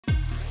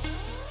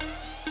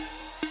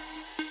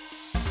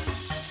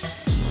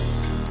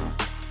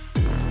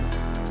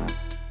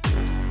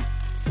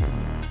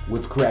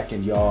What's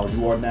cracking, y'all?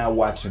 You are now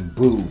watching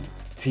Boo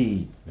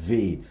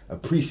TV.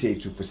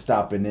 Appreciate you for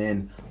stopping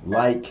in.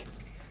 Like,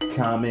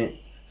 comment,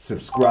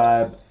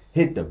 subscribe,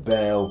 hit the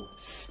bell,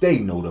 stay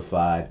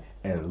notified,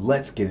 and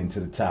let's get into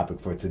the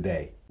topic for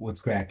today. What's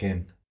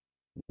cracking?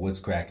 What's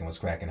cracking? What's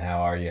cracking?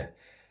 How are you?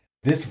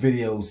 This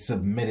video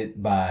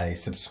submitted by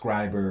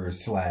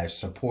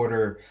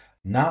subscriber/supporter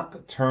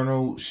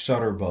Nocturnal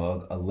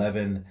Shutterbug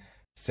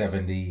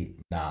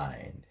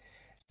 1179.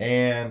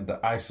 And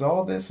I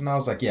saw this and I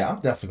was like, yeah,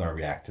 I'm definitely going to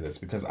react to this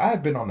because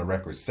I've been on the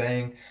record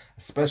saying,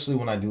 especially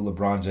when I do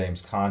LeBron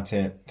James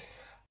content,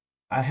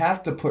 I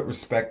have to put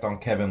respect on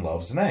Kevin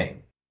Love's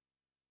name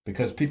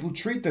because people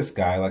treat this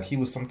guy like he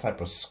was some type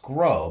of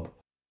scrub,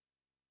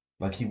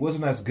 like he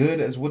wasn't as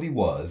good as what he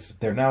was.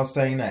 They're now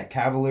saying that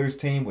Cavaliers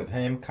team with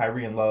him,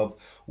 Kyrie, and Love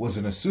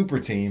wasn't a super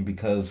team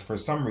because for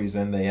some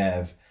reason they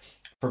have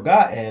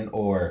forgotten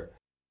or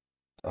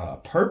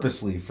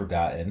purposely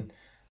forgotten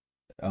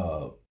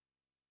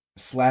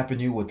slapping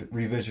you with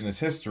revisionist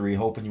history,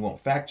 hoping you won't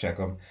fact check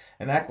them,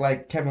 and act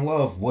like Kevin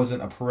Love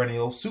wasn't a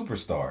perennial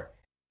superstar.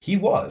 He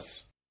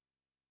was.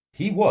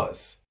 He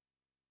was.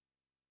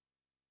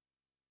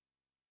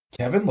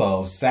 Kevin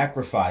Love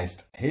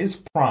sacrificed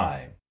his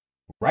prime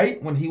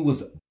right when he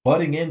was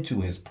butting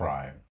into his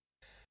prime.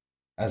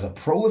 As a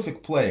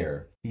prolific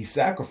player, he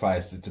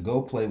sacrificed it to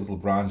go play with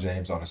LeBron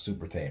James on a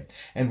super team.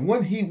 And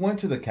when he went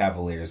to the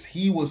Cavaliers,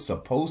 he was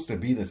supposed to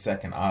be the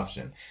second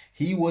option.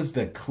 He was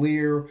the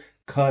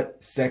clear-cut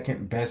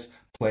second best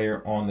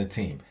player on the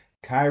team.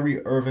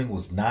 Kyrie Irving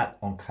was not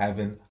on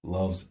Kevin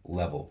Love's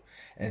level.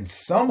 And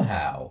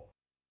somehow,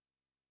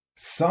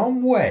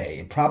 some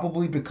way,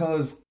 probably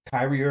because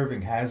Kyrie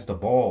Irving has the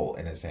ball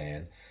in his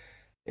hand,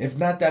 if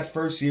not that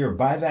first year,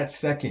 by that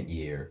second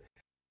year,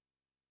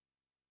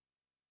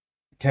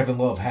 Kevin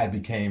Love had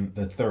became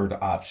the third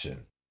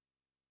option.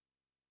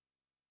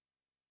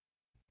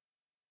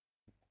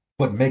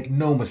 But make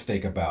no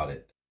mistake about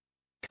it,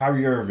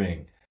 Kyrie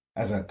Irving,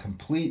 as a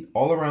complete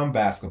all-around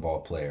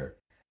basketball player,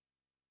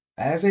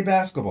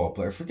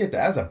 forget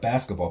that, as a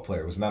basketball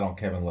player, was not on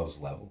Kevin Love's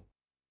level.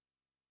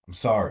 I'm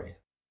sorry.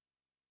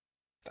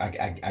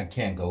 I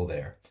can't go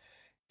there.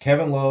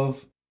 Kevin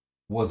Love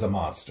was a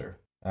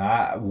monster.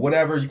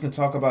 Whatever, you can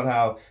talk about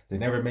how they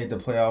never made the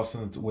playoffs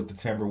with the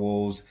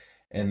Timberwolves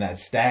in that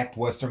stacked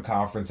Western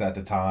Conference at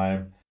the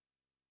time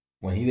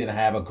when he didn't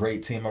have a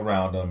great team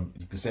around him.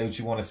 You can say what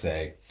you want to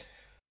say,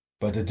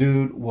 but the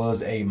dude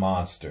was a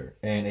monster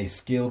and a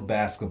skilled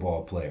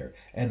basketball player.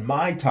 In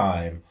my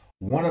time,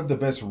 one of the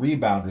best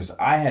rebounders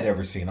I had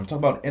ever seen. I'm talking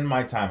about in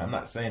my time. I'm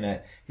not saying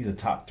that he's a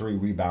top 3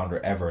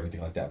 rebounder ever or anything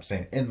like that. I'm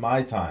saying in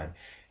my time,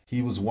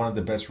 he was one of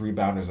the best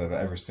rebounders I've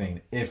ever seen,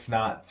 if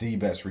not the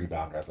best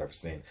rebounder I've ever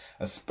seen,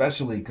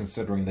 especially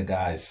considering the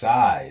guy's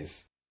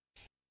size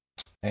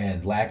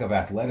and lack of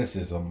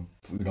athleticism,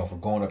 for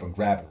going up and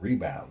grabbing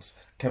rebounds.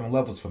 Kevin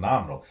Love was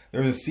phenomenal.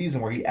 There was a season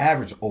where he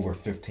averaged over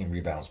 15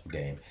 rebounds per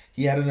game.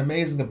 He had an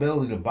amazing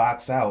ability to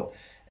box out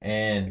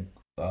and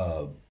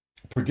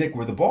predict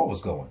where the ball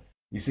was going.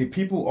 You see,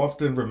 people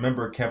often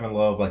remember Kevin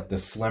Love like the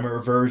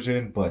slimmer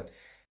version, but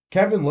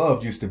Kevin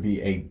Love used to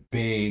be a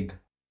big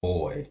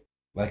boy,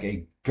 like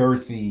a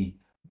girthy,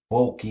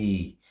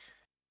 bulky,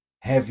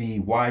 heavy,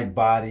 wide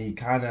body,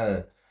 kind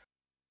of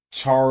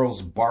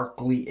Charles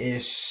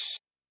Barkley-ish.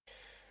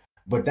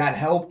 But that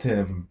helped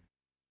him,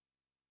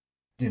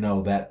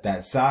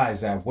 that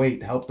size, that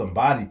weight helped him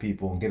body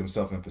people and get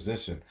himself in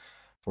position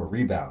for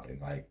rebounding.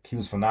 Like, he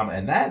was phenomenal.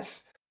 And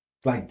that's,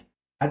 like,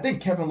 I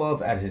think Kevin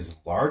Love at his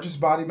largest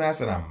body mass,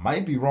 and I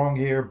might be wrong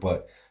here,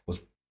 but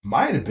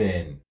might have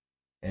been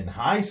in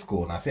high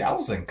school. And I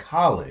was in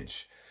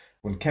college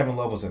when Kevin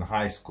Love was in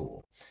high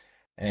school.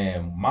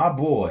 And my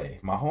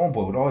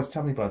homeboy would always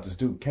tell me about this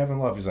dude, Kevin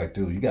Love. He's like,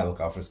 dude, you got to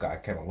look out for this guy,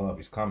 Kevin Love.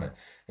 He's coming.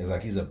 He's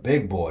like, he's a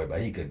big boy, but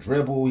he could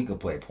dribble. He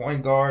could play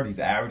point guard. He's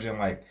averaging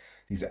like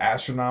these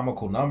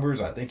astronomical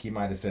numbers. I think he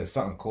might have said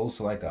something close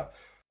to like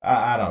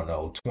I don't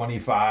know,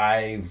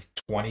 25,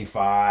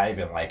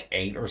 and like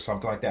 8 or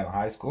something like that in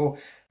high school.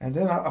 And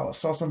then I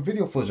saw some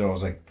video footage. I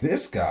was like,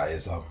 this guy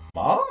is a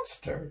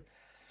monster.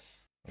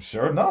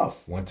 Sure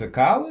enough, went to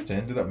college,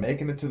 ended up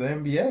making it to the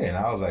NBA, and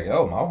I was like,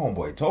 oh, my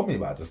homeboy told me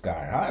about this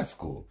guy in high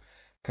school.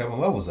 Kevin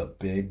Love was a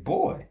big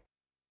boy.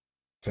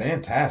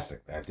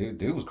 Fantastic. That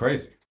dude was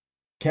crazy.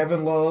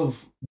 Kevin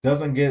Love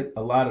doesn't get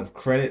a lot of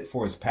credit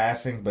for his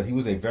passing, but he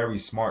was a very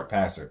smart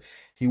passer.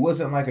 He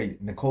wasn't like a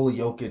Nikola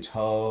Jokic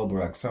hub or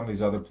like some of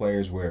these other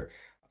players where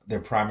their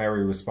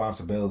primary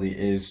responsibility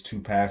is to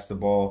pass the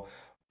ball,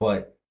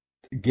 but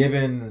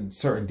given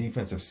certain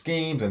defensive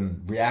schemes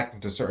and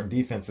reacting to certain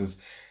defenses,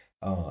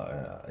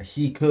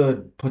 he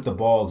could put the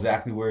ball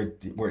exactly where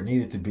it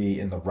needed to be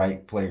in the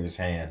right player's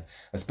hand,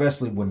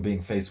 especially when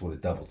being faced with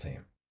a double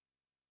team.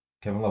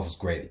 Kevin Love was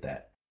great at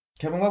that.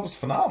 Kevin Love was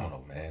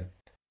phenomenal, man.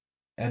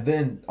 And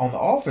then on the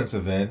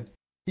offensive end,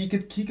 he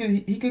could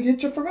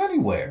hit you from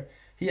anywhere.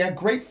 He had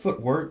great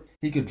footwork.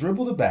 He could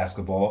dribble the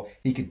basketball.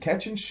 He could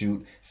catch and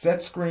shoot,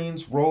 set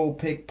screens, roll,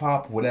 pick,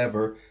 pop,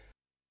 whatever.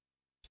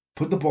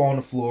 Put the ball on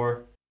the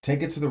floor,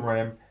 take it to the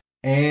rim,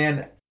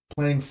 and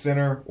playing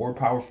center or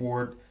power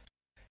forward,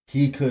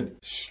 he could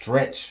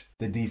stretch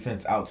the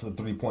defense out to the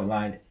 3-point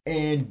line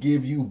and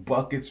give you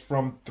buckets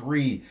from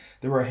three.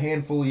 There were a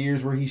handful of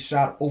years where he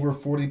shot over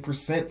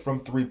 40%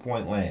 from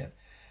 3-point land.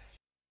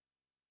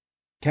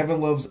 Kevin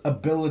Love's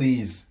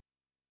abilities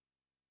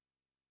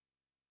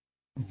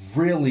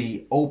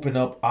really open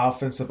up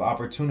offensive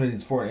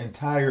opportunities for an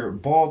entire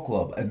ball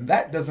club. And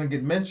that doesn't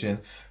get mentioned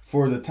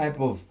for the type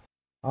of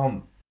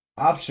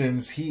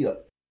options he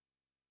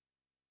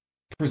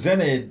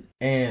presented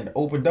and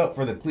opened up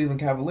for the Cleveland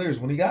Cavaliers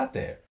when he got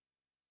there.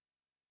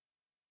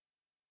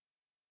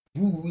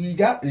 We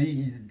got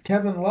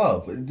Kevin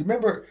Love.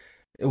 Remember,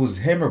 it was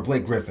him or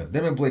Blake Griffin.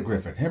 Him or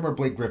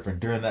Blake Griffin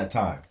during that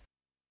time.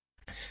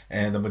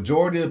 And the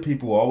majority of the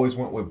people always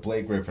went with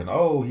Blake Griffin.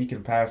 Oh, he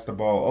can pass the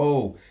ball.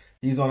 Oh,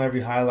 he's on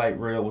every highlight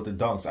reel with the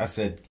dunks. I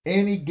said,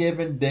 any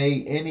given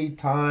day, any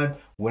time,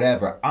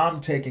 whatever,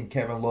 I'm taking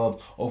Kevin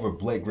Love over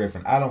Blake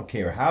Griffin. I don't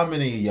care how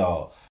many of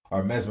y'all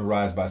are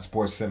mesmerized by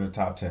Sports Center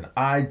Top 10.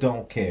 I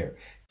don't care.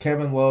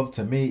 Kevin Love,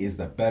 to me, is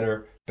the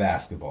better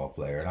basketball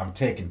player, and I'm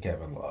taking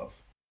Kevin Love.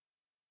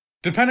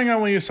 Depending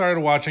on when you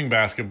started watching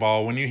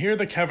basketball, when you hear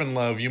the Kevin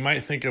Love, you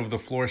might think of the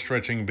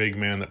floor-stretching big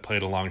man that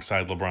played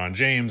alongside LeBron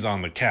James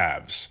on the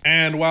Cavs.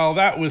 And while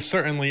that was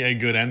certainly a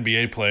good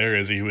NBA player,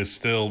 as he was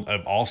still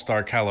an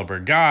all-star caliber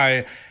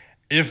guy,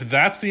 if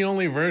that's the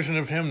only version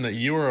of him that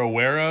you are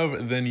aware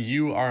of, then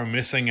you are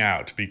missing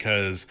out,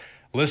 because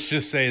let's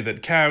just say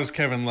that Cavs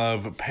Kevin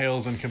Love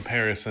pales in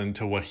comparison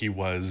to what he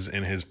was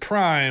in his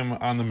prime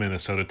on the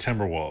Minnesota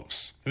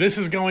Timberwolves. This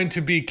is going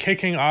to be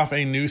kicking off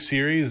a new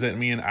series that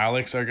me and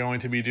Alex are going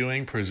to be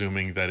doing,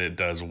 presuming that it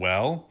does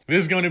well.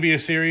 This is going to be a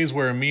series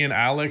where me and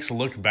Alex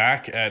look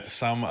back at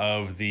some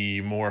of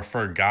the more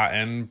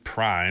forgotten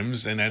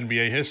primes in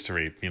NBA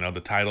history. You know, the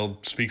title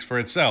speaks for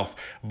itself,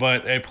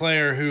 but a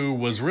player who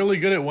was really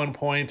good at one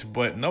point,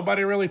 but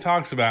nobody really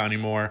talks about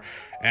anymore.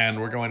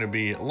 And we're going to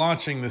be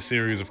launching the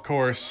series, of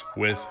course,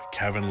 with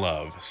Kevin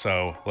Love.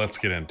 So let's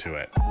get into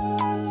it.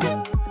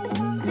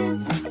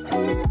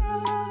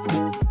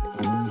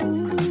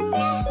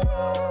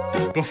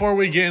 Before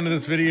we get into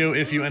this video,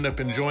 if you end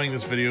up enjoying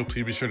this video,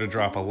 please be sure to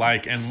drop a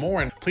like, and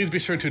please be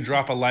sure to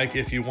drop a like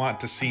if you want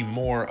to see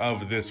more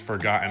of this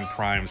Forgotten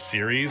Prime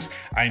series.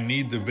 I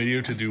need the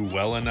video to do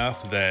well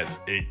enough that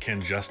it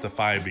can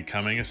justify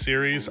becoming a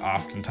series.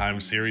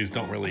 Oftentimes series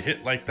don't really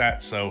hit like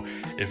that, so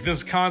if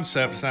this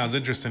concept sounds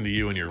interesting to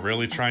you and you're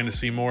really trying to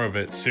see more of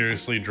it,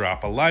 seriously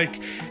drop a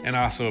like, and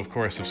also of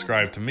course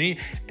subscribe to me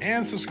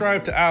and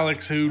subscribe to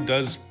Alex, who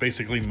does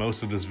basically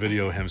most of this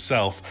video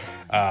himself.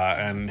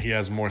 And he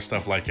has more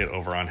stuff like it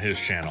over on his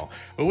channel.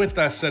 But with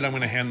that said, I'm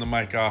going to hand the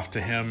mic off to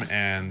him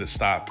and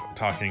stop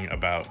talking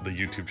about the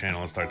YouTube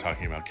channel and start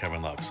talking about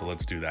Kevin Love. So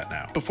let's do that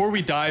now. Before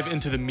we dive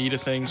into the meat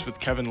of things with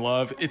Kevin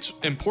Love, it's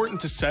important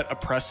to set a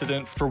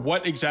precedent for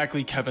what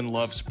exactly Kevin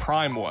Love's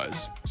prime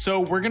was. So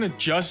we're going to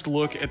just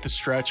look at the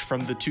stretch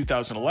from the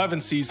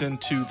 2011 season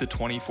to the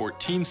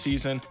 2014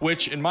 season,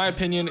 which in my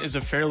opinion is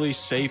a fairly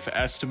safe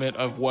estimate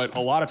of what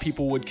a lot of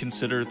people would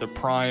consider the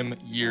prime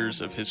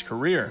years of his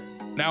career.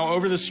 Now,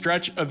 over the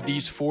stretch of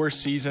these 4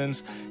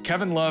 seasons,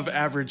 Kevin Love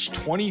averaged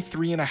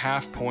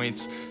 23.5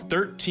 points,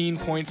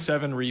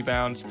 13.7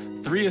 rebounds,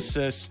 3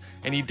 assists,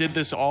 and he did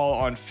this all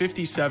on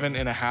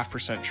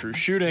 57.5% true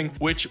shooting,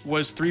 which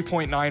was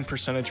 3.9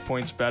 percentage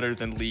points better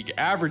than league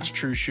average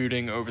true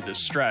shooting over this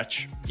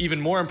stretch.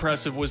 Even more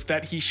impressive was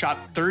that he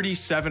shot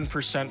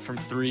 37% from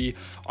 3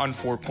 on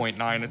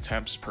 4.9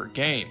 attempts per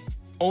game.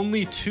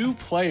 Only 2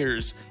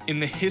 players in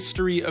the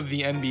history of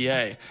the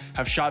NBA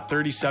have shot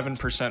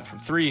 37% from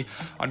 3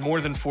 on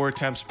more than 4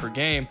 attempts per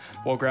game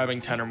while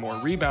grabbing 10 or more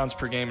rebounds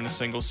per game in a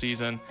single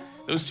season.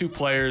 Those 2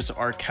 players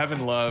are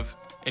Kevin Love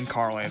and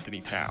Karl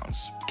Anthony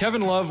Towns.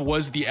 Kevin Love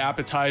was the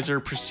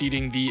appetizer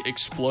preceding the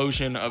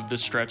explosion of the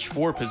stretch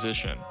 4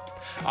 position.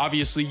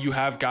 Obviously, you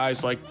have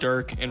guys like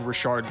Dirk and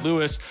Rashard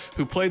Lewis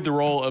who played the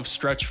role of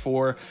stretch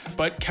 4,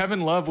 but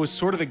Kevin Love was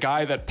sort of the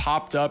guy that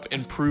popped up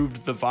and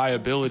proved the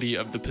viability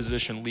of the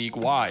position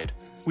league-wide.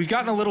 We've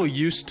gotten a little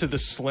used to the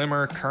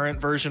slimmer current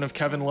version of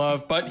Kevin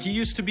Love, but he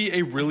used to be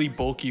a really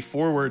bulky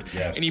forward,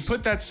 and he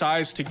put that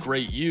size to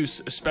great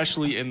use,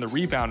 especially in the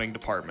rebounding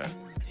department.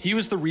 He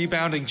was the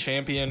rebounding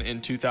champion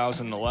in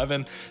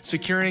 2011,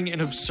 securing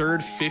an absurd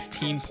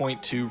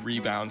 15.2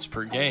 rebounds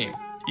per game.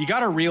 You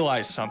gotta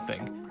realize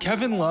something.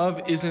 Kevin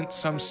Love isn't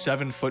some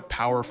 7-foot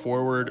power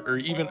forward or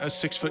even a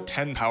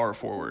 6'10" power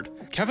forward.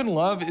 Kevin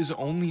Love is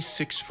only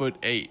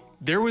 6'8".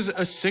 There was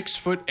a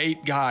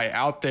 6'8" guy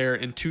out there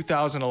in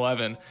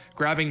 2011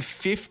 grabbing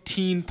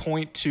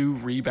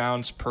 15.2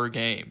 rebounds per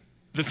game.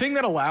 The thing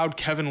that allowed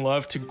Kevin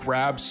Love to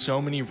grab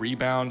so many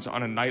rebounds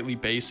on a nightly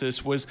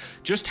basis was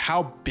just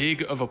how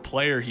big of a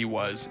player he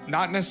was,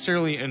 not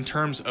necessarily in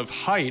terms of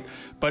height,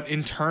 but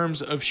in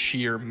terms of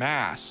sheer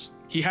mass.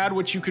 He had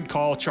what you could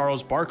call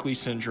Charles Barkley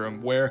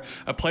syndrome, where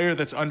a player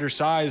that's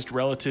undersized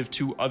relative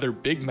to other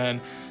big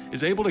men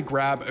is able to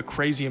grab a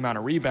crazy amount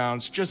of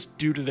rebounds just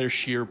due to their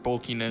sheer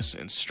bulkiness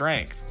and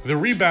strength. The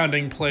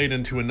rebounding played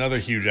into another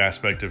huge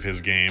aspect of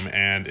his game,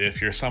 and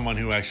if you're someone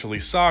who actually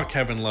saw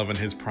Kevin Love in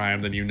his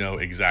prime, then you know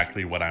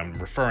exactly what I'm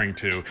referring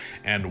to,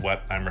 and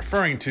what I'm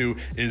referring to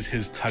is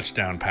his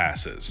touchdown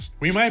passes.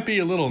 We might be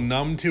a little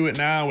numb to it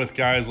now with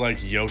guys like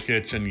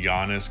Jokic and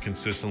Giannis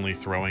consistently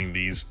throwing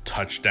these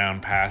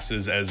touchdown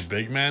passes as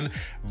big men,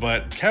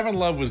 but Kevin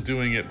Love was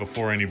doing it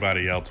before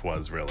anybody else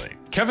was, really.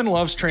 Kevin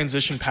Love's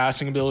transition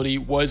passing ability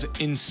was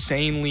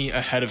insanely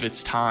ahead of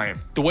its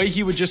time. The way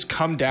he would just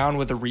come down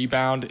with a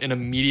rebound and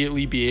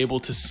immediately be able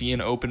to see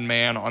an open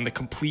man on the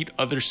complete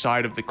other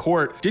side of the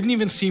court didn't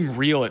even seem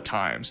real at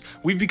times.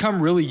 We've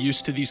become really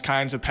used to these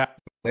kinds of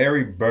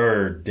Larry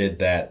Bird did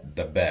that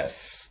the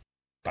best,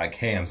 like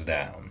hands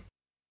down.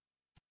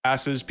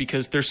 Passes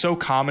because they're so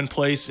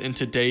commonplace in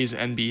today's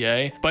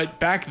NBA, but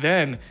back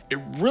then it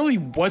really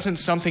wasn't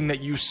something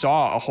that you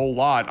saw a whole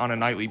lot on a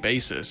nightly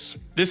basis.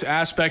 This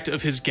aspect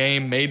of his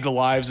game made the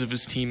lives of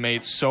his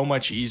teammates so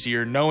much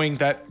easier, knowing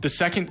that the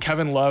second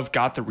Kevin Love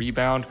got the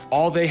rebound,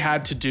 all they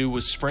had to do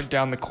was sprint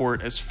down the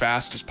court as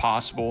fast as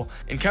possible,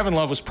 and Kevin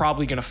Love was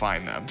probably going to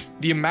find them.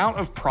 The amount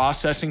of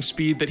processing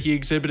speed that he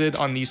exhibited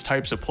on these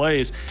types of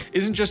plays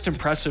isn't just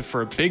impressive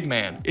for a big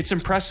man, it's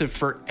impressive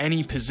for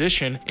any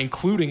position,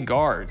 including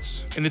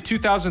guards. In the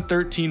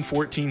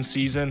 2013-14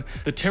 season,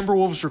 the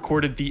Timberwolves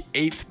recorded the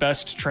 8th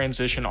best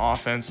transition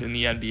offense in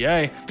the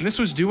NBA, and this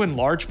was due in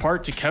large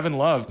part to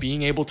Kevin Love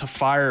being able to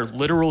fire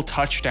literal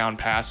touchdown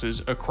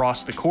passes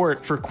across the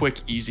court for quick,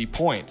 easy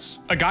points.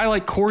 A guy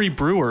like Corey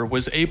Brewer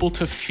was able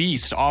to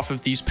feast off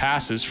of these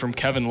passes from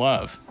Kevin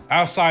Love.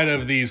 Outside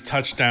of these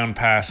touchdown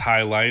pass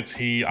highlights,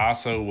 he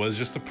also was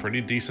just a pretty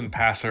decent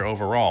passer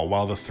overall.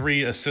 While the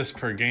 3 assists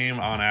per game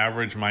on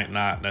average might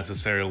not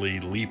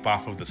necessarily leap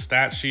off of the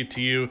stat sheet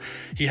to you,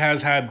 he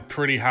has had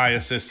pretty high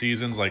assist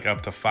seasons, like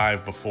up to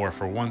 5 before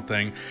for one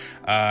thing.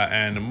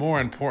 And more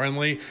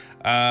importantly,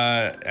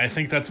 I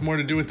think that's more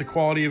to do with the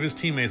quality of his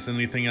teammates than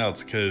anything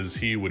else, because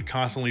he would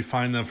constantly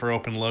find them for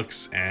open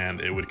looks, and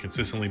it would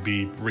consistently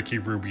be Ricky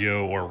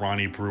Rubio or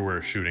Ronnie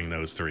Brewer shooting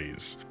those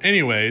threes.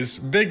 Anyways,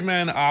 big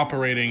men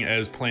operating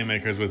as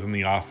playmakers within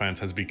the offense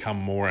has become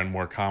more and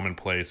more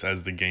commonplace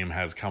as the game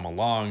has come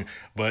along,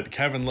 but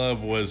Kevin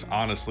Love was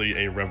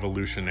honestly a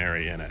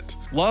revolutionary in it.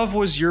 Love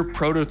was your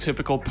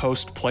prototypical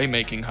post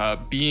playmaking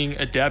hub, being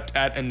adept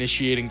at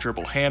initiating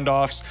dribble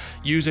handoffs,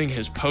 using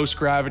his post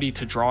gravity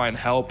to draw in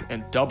help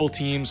and double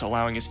teams,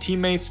 allowing his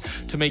teammates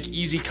to make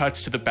easy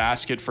cuts to the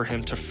basket for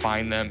him to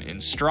find them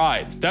in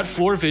stride. That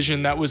floor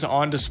vision that was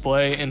on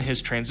display in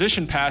his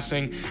transition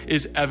passing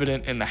is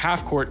evident in the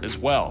half court as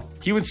well.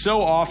 He would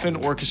so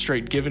often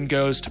orchestrate give and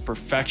goes to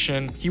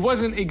perfection. He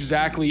wasn't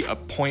exactly a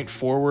point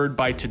forward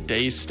by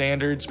today's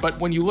standards, but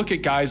when you look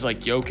at guys like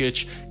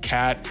Jokic,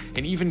 Cat,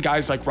 and even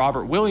guys like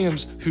Robert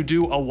Williams, who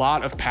do a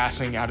lot of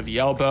passing out of the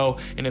elbow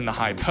and in the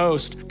high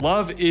post,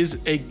 Love is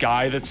a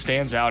guy that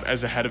stands out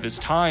as ahead of his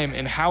time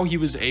in how he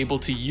was able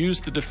to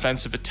use the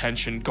defensive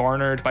attention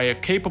garnered by a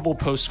capable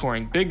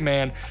post-scoring big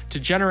man to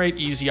generate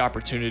easy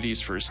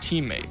opportunities for his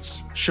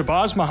teammates.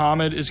 Shabazz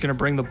Muhammad is going to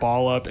bring the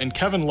ball up, and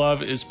Kevin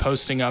Love is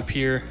posting up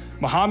here.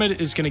 Muhammad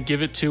is going to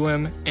give it to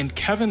him, and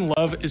Kevin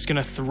Love is going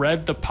to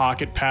thread the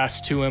pocket pass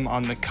to him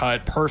on the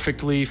cut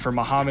perfectly for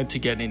Muhammad to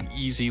get an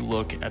easy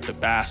look at the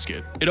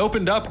basket. It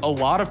opened up a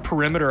lot of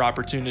perimeter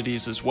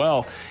opportunities as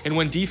well, and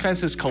when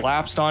defenses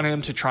collapsed on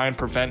him to try and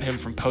prevent him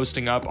from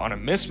posting up on a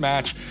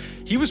mismatch,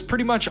 he was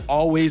pretty much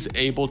always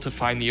able to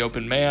find the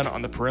open man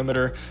on the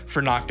perimeter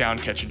for knockdown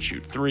catch and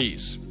shoot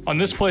threes. On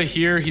this play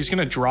here, he's going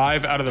to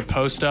drive out of the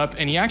post up,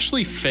 and he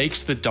actually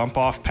fakes the dump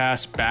off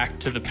pass back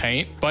to the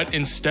paint, but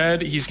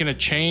instead he's going to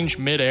change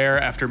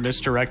midair after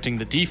misdirecting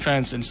the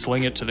defense and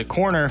sling it to the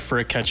corner for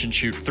a catch and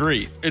shoot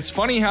 3. It's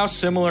funny how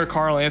similar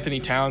Karl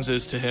Anthony Towns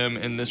is to him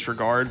in this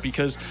regard,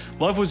 because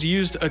Love was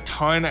used a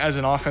ton as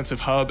an offensive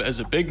hub as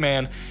a big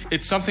man.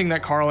 It's something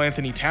that Karl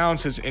Anthony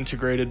Towns has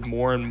integrated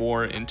more and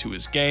more into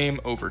his game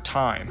over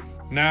time.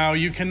 Now,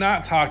 you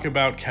cannot talk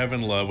about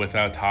Kevin Love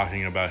without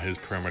talking about his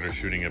perimeter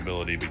shooting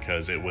ability,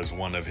 because it was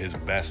one of his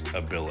best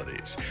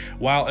abilities.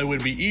 While it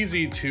would be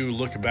easy to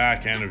look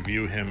back and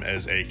view him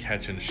as a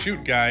catch and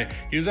shoot guy,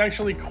 he was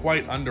actually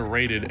quite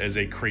underrated as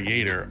a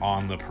creator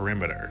on the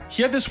perimeter.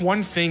 He had this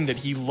one thing that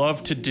he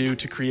loved to do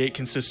to create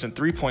consistent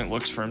three-point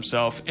looks for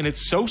himself, and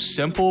it's so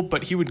simple,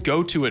 but he would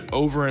go to it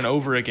over and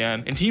over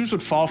again, and teams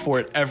would fall for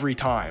it every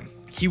time.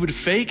 He would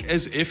fake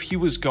as if he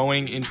was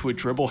going into a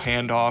dribble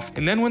handoff,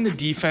 and then when the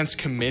defense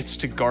commits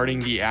to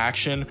guarding the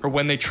action, or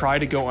when they try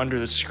to go under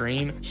the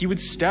screen, he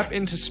would step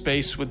into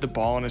space with the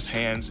ball in his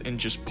hands and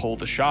just pull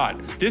the shot.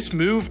 This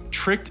move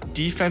tricked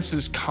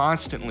defenses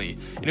constantly,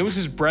 and it was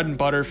his bread and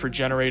butter for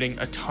generating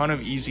a ton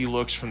of easy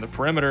looks from the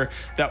perimeter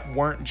that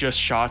weren't just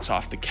shots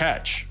off the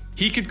catch.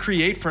 He could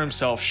create for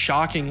himself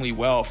shockingly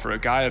well for a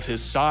guy of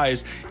his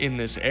size in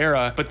this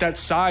era, but that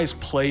size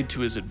played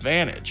to his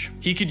advantage.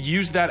 He could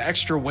use that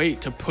extra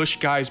weight to push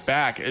guys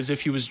back as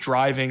if he was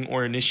driving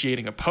or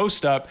initiating a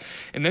post-up,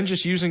 and then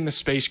just using the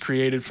space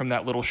created from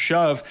that little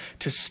shove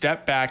to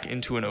step back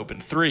into an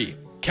open three.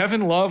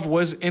 Kevin Love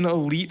was an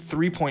elite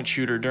three-point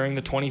shooter during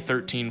the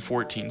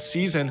 2013-14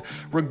 season,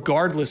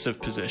 regardless of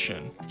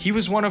position. He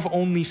was one of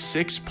only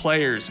 6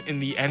 players in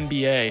the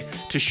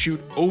NBA to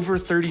shoot over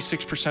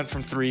 36%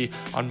 from three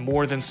on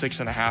more than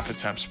 6.5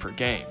 attempts per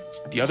game.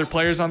 The other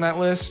players on that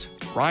list: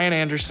 Ryan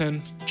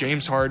Anderson,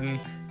 James Harden,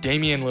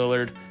 Damian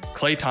Lillard,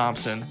 Klay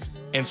Thompson,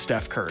 and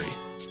Steph Curry.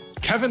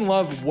 Kevin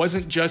Love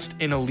wasn't just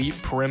an elite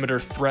perimeter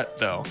threat,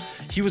 though.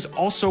 He was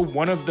also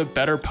one of the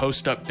better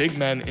post-up big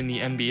men in the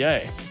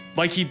NBA.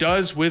 Like he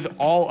does with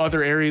all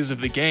other areas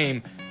of the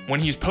game, when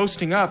he's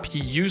posting up, he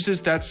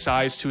uses that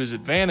size to his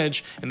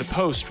advantage in the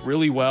post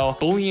really well,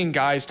 bullying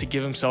guys to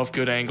give himself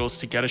good angles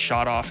to get a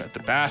shot off at the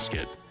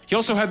basket. He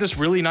also had this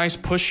really nice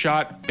push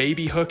shot,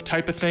 baby hook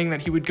type of thing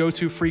that he would go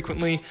to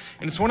frequently,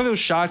 and it's one of those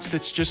shots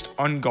that's just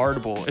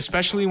unguardable,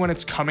 especially when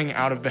it's coming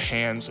out of the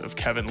hands of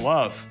Kevin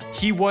Love.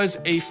 He was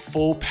a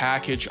full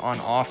package on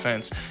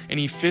offense, and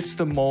he fits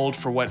the mold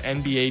for what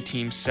NBA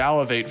teams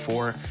salivate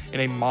for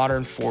in a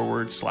modern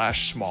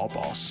forward/small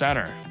ball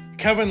center.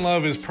 Kevin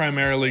Love is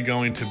primarily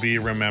going to be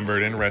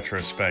remembered in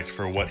retrospect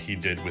for what he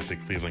did with the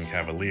Cleveland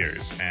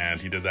Cavaliers, and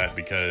he did that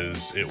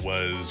because it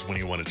was when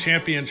he won a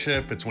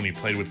championship, it's when he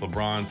played with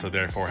LeBron, so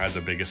therefore had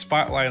the biggest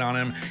spotlight on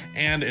him,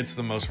 and it's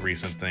the most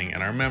recent thing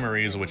in our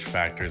memories, which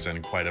factors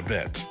in quite a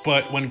bit.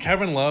 But when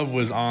Kevin Love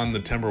was on the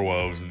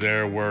Timberwolves,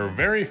 there were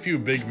very few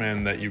big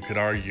men that you could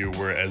argue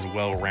were as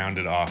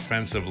well-rounded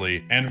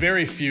offensively, and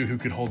very few who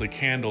could hold a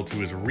candle to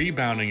his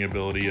rebounding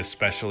ability,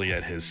 especially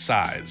at his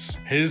size.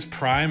 His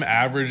prime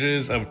averages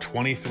of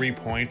 23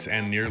 points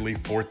and nearly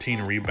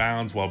 14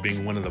 rebounds while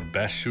being one of the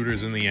best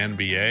shooters in the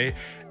NBA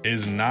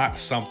is not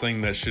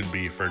something that should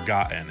be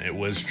forgotten. It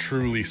was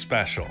truly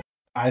special.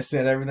 I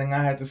said everything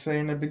I had to say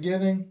in the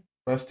beginning.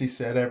 Rusty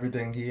said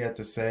everything he had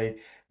to say.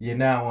 You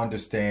now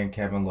understand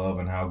Kevin Love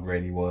and how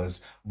great he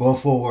was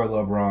before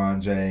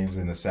LeBron James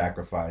and the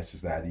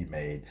sacrifices that he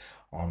made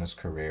on his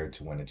career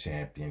to win a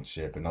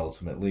championship and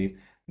ultimately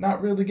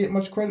not really get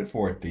much credit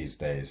for it these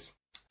days.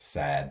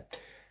 Sad.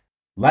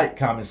 Like,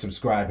 comment,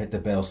 subscribe, hit the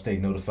bell, stay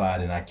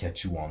notified, and I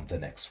catch you on the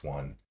next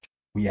one.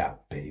 We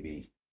out, baby.